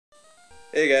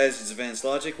Hey guys, it's Advanced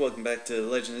Logic. Welcome back to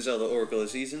Legend of Zelda Oracle of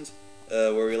Seasons.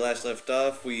 Where we last left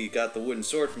off, we got the wooden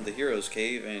sword from the hero's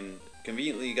cave and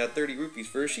conveniently got 30 rupees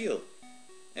for a shield.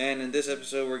 And in this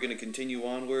episode, we're going to continue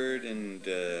onward and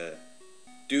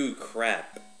do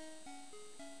crap.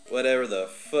 Whatever the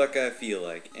fuck I feel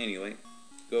like. Anyway,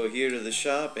 go here to the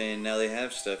shop and now they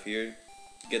have stuff here.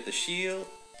 Get the shield,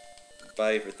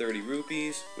 buy it for 30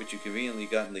 rupees, which you conveniently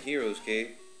got in the hero's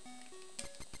cave.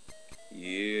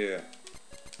 Yeah.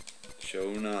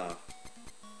 Showing off.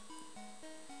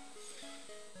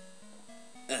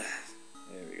 There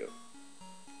we go.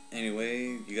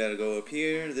 Anyway, you gotta go up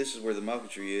here. This is where the Maku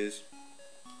Tree is.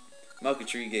 Maku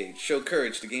Tree gauge. Show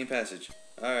courage to gain passage.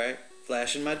 Alright.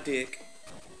 Flashing my dick.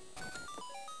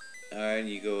 Alright,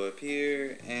 you go up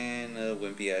here and a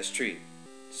wimpy ass tree.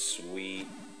 Sweet.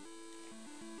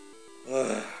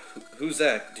 Who's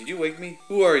that? Did you wake me?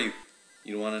 Who are you?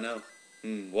 You don't wanna know.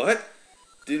 What?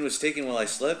 Din was taken while I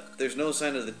slept. There's no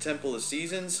sign of the Temple of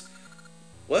Seasons.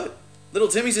 What? Little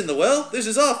Timmy's in the well? This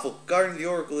is awful. Guarding the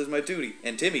Oracle is my duty.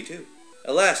 And Timmy, too.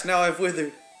 Alas, now I've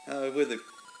withered.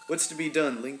 What's to be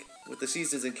done, Link? With the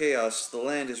seasons in chaos, the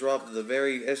land is robbed of the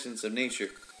very essence of nature,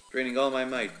 draining all my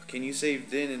might. Can you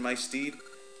save Din and my steed?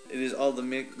 It is all the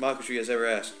Maku Tree has ever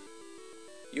asked.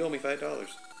 You owe me $5.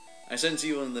 I sense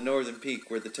you on the northern peak,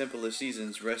 where the Temple of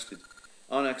Seasons rested.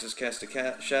 Onyx has cast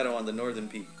a shadow on the northern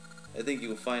peak. I think you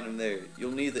will find him there.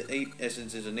 You'll need the 8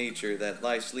 essences of nature that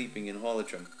lie sleeping in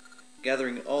Holotrum.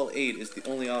 Gathering all 8 is the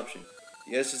only option.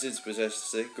 The essences possess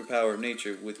the sacred power of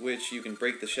nature with which you can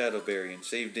break the shadow barrier and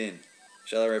save Din.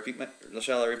 Shall I repeat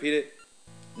it?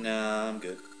 Nah, I'm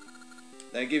good.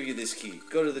 I give you this key.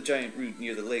 Go to the giant root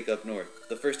near the lake up north.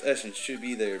 The first essence should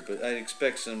be there, but I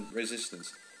expect some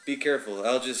resistance. Be careful.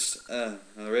 I'll just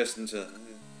rest until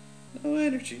no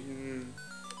energy.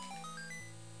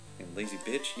 Lazy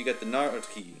bitch, you got the Gnarled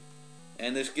key.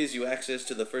 And this gives you access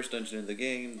to the first dungeon in the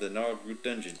game, the Gnarled Root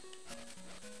Dungeon.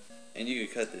 And you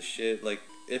can cut this shit. Like,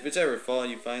 if it's ever fall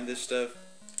and you find this stuff,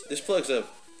 this plugs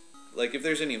up. Like, if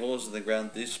there's any holes in the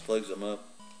ground, this plugs them up.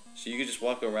 So you can just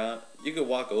walk around. You could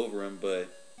walk over them, but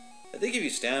I think if you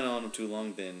stand on them too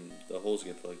long, then the holes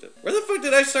get plugged up. Where the fuck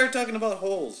did I start talking about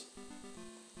holes?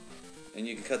 And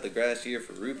you can cut the grass here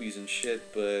for rupees and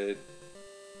shit, but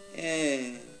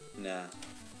nah.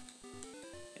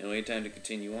 Anyway, time to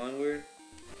continue onward.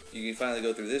 You can finally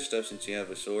go through this stuff since you have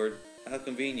a sword. How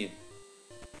convenient.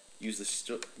 Use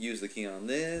the key on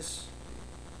this.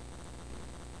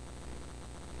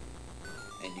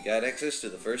 And you got access to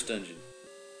the first dungeon.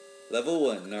 Level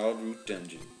 1, Gnarled Root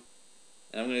Dungeon.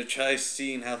 And I'm going to try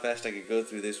seeing how fast I can go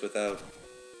through this without...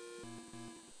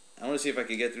 I want to see if I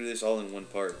can get through this all in one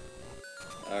part.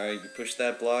 Alright, you push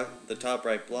that block, the top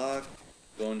right block.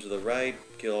 Go into the right,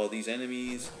 kill all these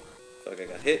enemies. Fuck, I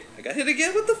got hit. I got hit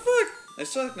again? What the fuck? I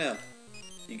suck now.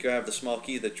 You grab the small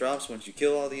key that drops once you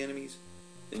kill all the enemies.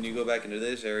 Then you go back into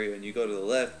this area and you go to the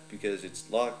left because it's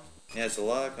locked. It has a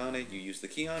lock on it. You use the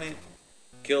key on it.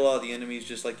 Kill all the enemies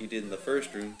just like you did in the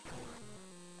first room.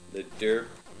 The derp.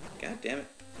 God damn it.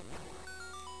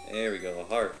 There we go. A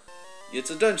heart.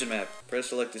 It's a dungeon map. Press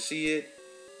select to see it.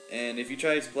 And if you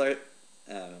try to play...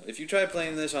 I don't know. If you try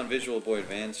playing this on Visual Boy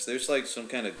Advance, there's like some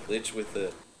kind of glitch with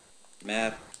the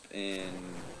map.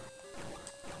 And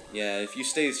yeah, if you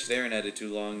stay staring at it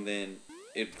too long, then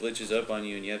it glitches up on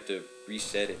you and you have to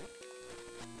reset it,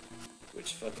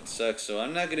 which fucking sucks. So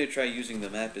I'm not gonna try using the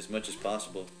map as much as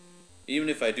possible. Even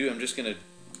if I do, I'm just gonna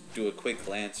do a quick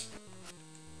glance.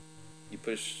 You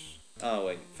push. Oh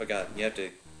wait, forgot. You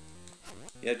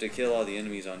have to kill all the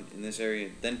enemies in this area.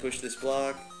 Then push this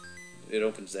block. It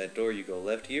opens that door. You go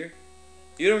left here.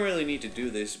 You don't really need to do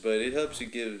this, but it helps you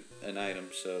give an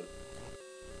item. So.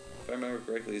 If I remember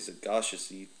correctly, it's a Gasha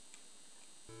seed.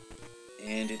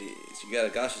 And it is. You got a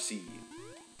Gasha seed.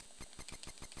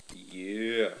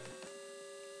 Yeah.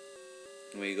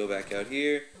 When you go back out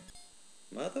here.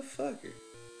 Motherfucker.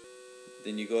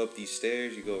 Then you go up these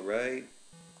stairs. You go right.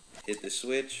 Hit the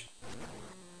switch.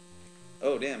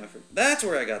 Oh, damn. That's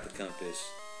where I got the compass.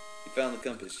 You found the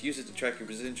compass. Use it to track your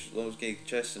position, locate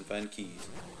chests, and find keys.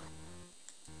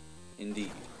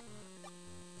 Indeed.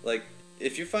 Like...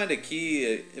 If you find a key,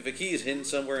 if a key is hidden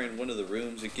somewhere in one of the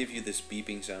rooms, it gives you this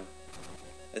beeping sound.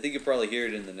 I think you'll probably hear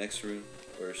it in the next room,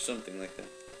 or something like that.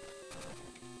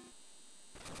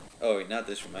 Oh wait, not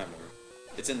this room, I remember.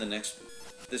 It's in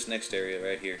this next area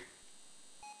right here.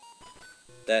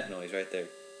 That noise right there.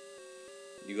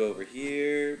 You go over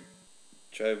here,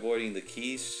 try avoiding the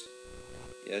keys.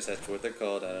 Yes, that's what they're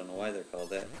called, I don't know why they're called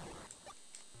that.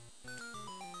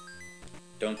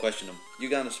 Don't question them. You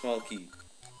got a small key.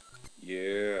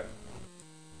 Yeah.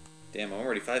 Damn, I'm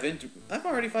already 5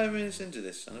 minutes into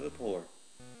this, son of a whore.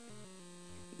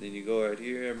 Then you go right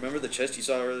here. Remember the chest you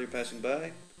saw earlier passing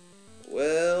by?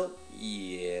 Well,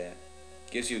 yeah.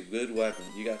 Gives you a good weapon.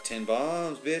 You got 10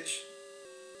 bombs, bitch.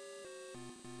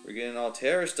 We're getting all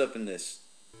terrorist up in this.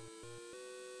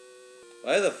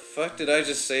 Why the fuck did I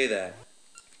just say that?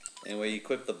 Anyway, you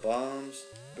equip the bombs,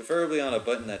 preferably on a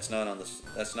button that's not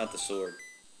the sword.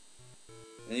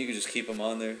 And you can just keep them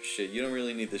on there. Shit, you don't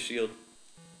really need the shield.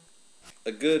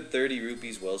 A good 30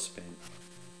 rupees well spent.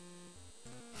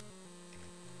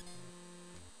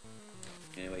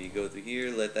 Anyway, you go through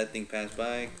here, let that thing pass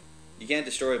by. You can't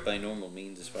destroy it by normal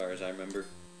means as far as I remember.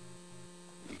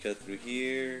 You cut through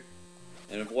here.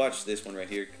 And watch this one right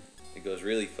here. It goes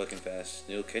really fucking fast.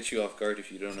 It'll catch you off guard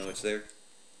if you don't know it's there.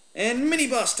 And mini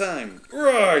boss time!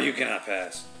 Roar! You cannot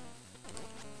pass.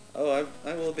 Oh,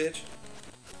 I will, bitch.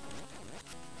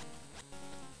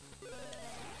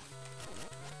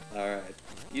 Alright.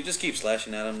 You just keep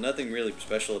slashing at them. Nothing really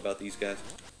special about these guys.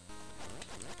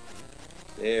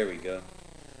 There we go.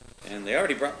 And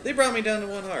they brought me down to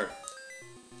 1 heart.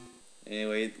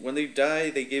 Anyway, when they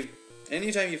die, they give...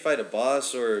 Anytime you fight a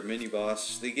boss or a mini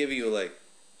boss, they give you like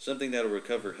something that'll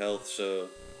recover health. So,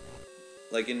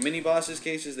 like in mini bosses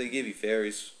cases, they give you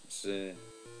fairies. So,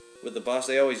 with the boss,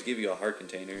 they always give you a heart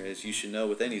container, as you should know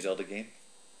with any Zelda game.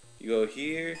 You go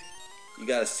here, you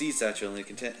got a seed satchel, and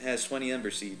it has 20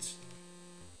 ember seeds.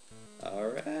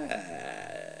 Alright.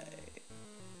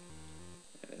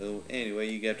 Anyway,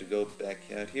 you have to go back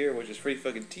out here, which is pretty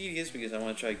fucking tedious because I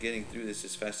want to try getting through this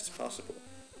as fast as possible.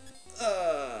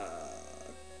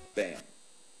 Bam.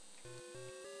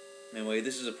 Anyway,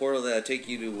 this is a portal that'll take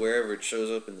you to wherever it shows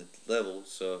up in the level,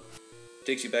 so it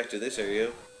takes you back to this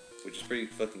area, which is pretty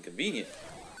fucking convenient.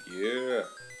 Yeah.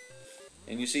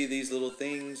 And you see these little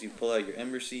things, you pull out your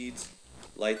ember seeds,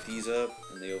 light these up,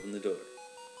 and they open the door.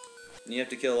 And you have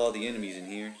to kill all the enemies in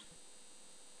here,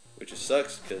 which just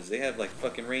sucks, because they have like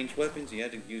fucking ranged weapons, you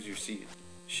have to use your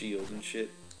shield and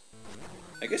shit.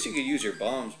 I guess you could use your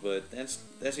bombs, but that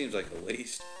seems like a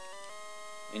waste.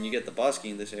 And you get the boss key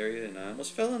in this area, and I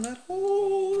almost fell in that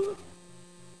hole.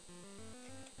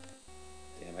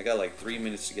 Damn, I got like 3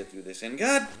 minutes to get through this, and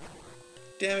god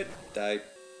damn it, died.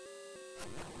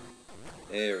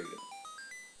 There we go.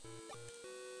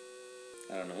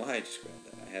 I don't know why I just grabbed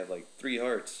that. I have like 3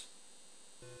 hearts.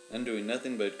 I'm doing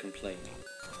nothing but complaining.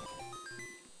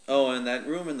 Oh, and that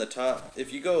room in the top,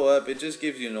 if you go up, it just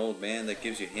gives you an old man that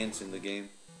gives you hints in the game.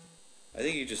 I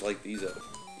think you just like these up.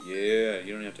 Yeah,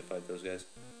 you don't have to fight those guys.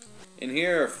 In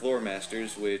here are floor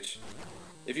masters, which,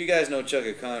 if you guys know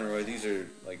Chugga Conroy, these are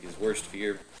like his worst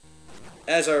fear.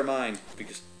 As are mine,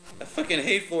 because I fucking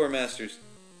hate floor masters.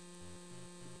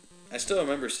 I still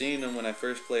remember seeing them when I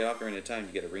first played Ocarina of Time.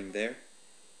 You get a ring there.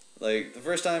 Like, the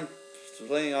first time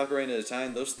playing Ocarina of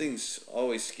Time, those things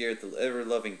always scared the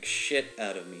ever-loving shit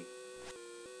out of me.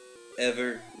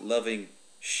 Ever-loving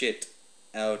shit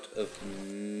out of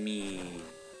me.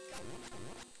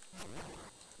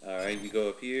 Alright, you go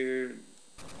up here.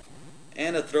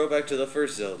 And a throwback to the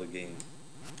first Zelda game.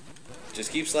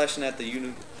 Just keep slashing at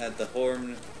the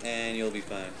horn, and you'll be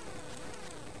fine.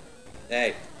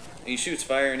 Hey, he shoots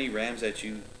fire and he rams at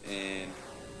you, and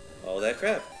all that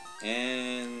crap.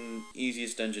 And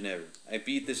easiest dungeon ever. I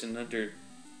beat this in under...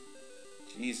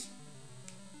 Jeez.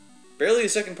 Barely the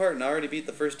second part, and I already beat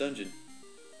the first dungeon.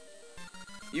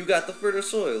 You got the fertile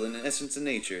soil and the essence of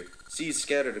nature. Seeds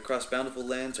scattered across bountiful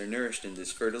lands are nourished in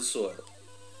this fertile soil.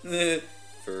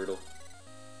 Fertile.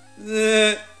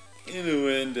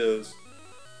 Innuendos.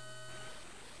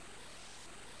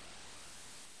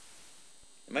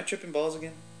 Am I tripping balls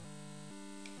again?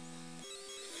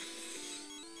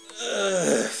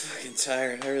 Fucking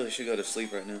tired. I really should go to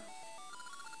sleep right now.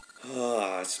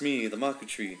 Ah, it's me, the Maku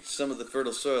Tree. Some of the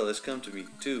fertile soil has come to me,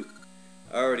 too.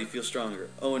 I already feel stronger.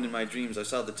 Oh, and in my dreams I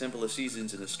saw the Temple of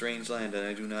Seasons in a strange land and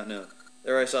I do not know.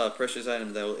 There I saw a precious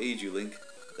item that will aid you, Link.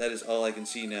 That is all I can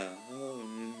see now. Oh,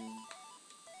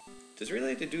 does it really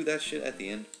have to do that shit at the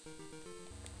end?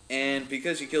 And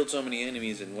because you killed so many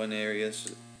enemies in one area,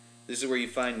 so this is where you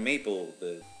find Maple,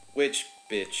 the witch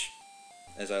bitch,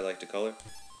 as I like to call her.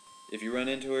 If you run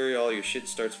into her, all your shit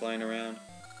starts flying around.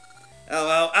 Ow,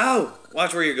 ow, ow!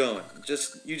 Watch where you're going.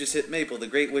 You just hit Maple, the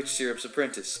Great Witch Syrup's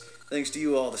apprentice. Thanks to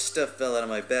you, all the stuff fell out of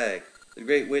my bag. The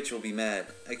Great Witch will be mad.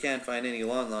 I can't find any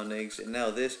Lon eggs, and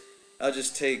now this. I'll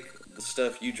just take the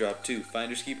stuff you dropped too.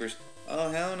 Finders keepers.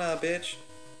 Oh, hell nah, bitch.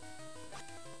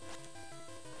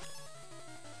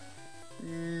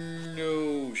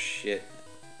 No shit.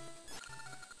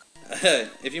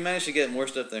 If you manage to get more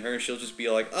stuff than her, she'll just be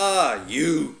like, ah,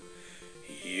 you.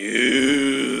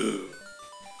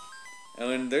 And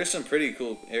and there's some pretty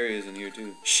cool areas in here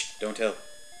too. Shh, don't tell.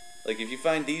 Like if you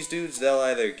find these dudes, they'll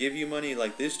either give you money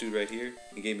like this dude right here,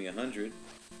 he gave me 100,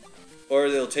 or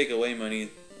they'll take away money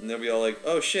and they'll be all like,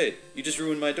 oh shit, you just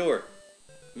ruined my door.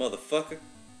 Motherfucker,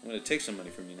 I'm gonna take some money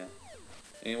from you now.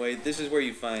 Anyway, this is where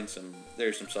you find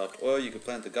there's some soft oil. You could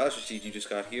plant the Gasha seed you just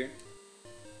got here.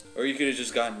 Or you could have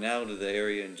just gotten out of the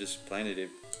area and just planted it.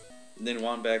 And then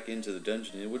went back into the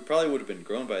dungeon. It probably would have been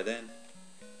grown by then.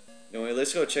 Anyway,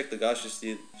 let's go check the Gasha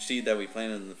seed that we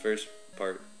planted in the first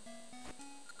part.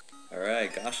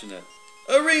 Alright, Gasha nut.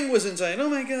 A ring was inside! Oh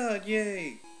my god,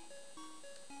 yay!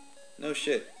 No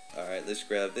shit. Alright, let's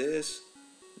grab this.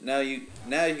 Now you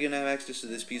can have access to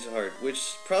this piece of heart, which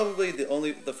is probably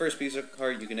the first piece of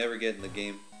heart you can ever get in the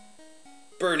game.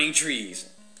 Burning trees!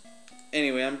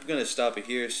 Anyway, I'm gonna stop it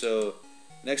here, so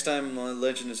next time on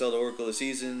Legend of Zelda Oracle of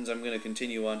Seasons, I'm gonna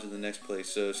continue on to the next place.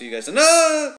 So see you guys. No!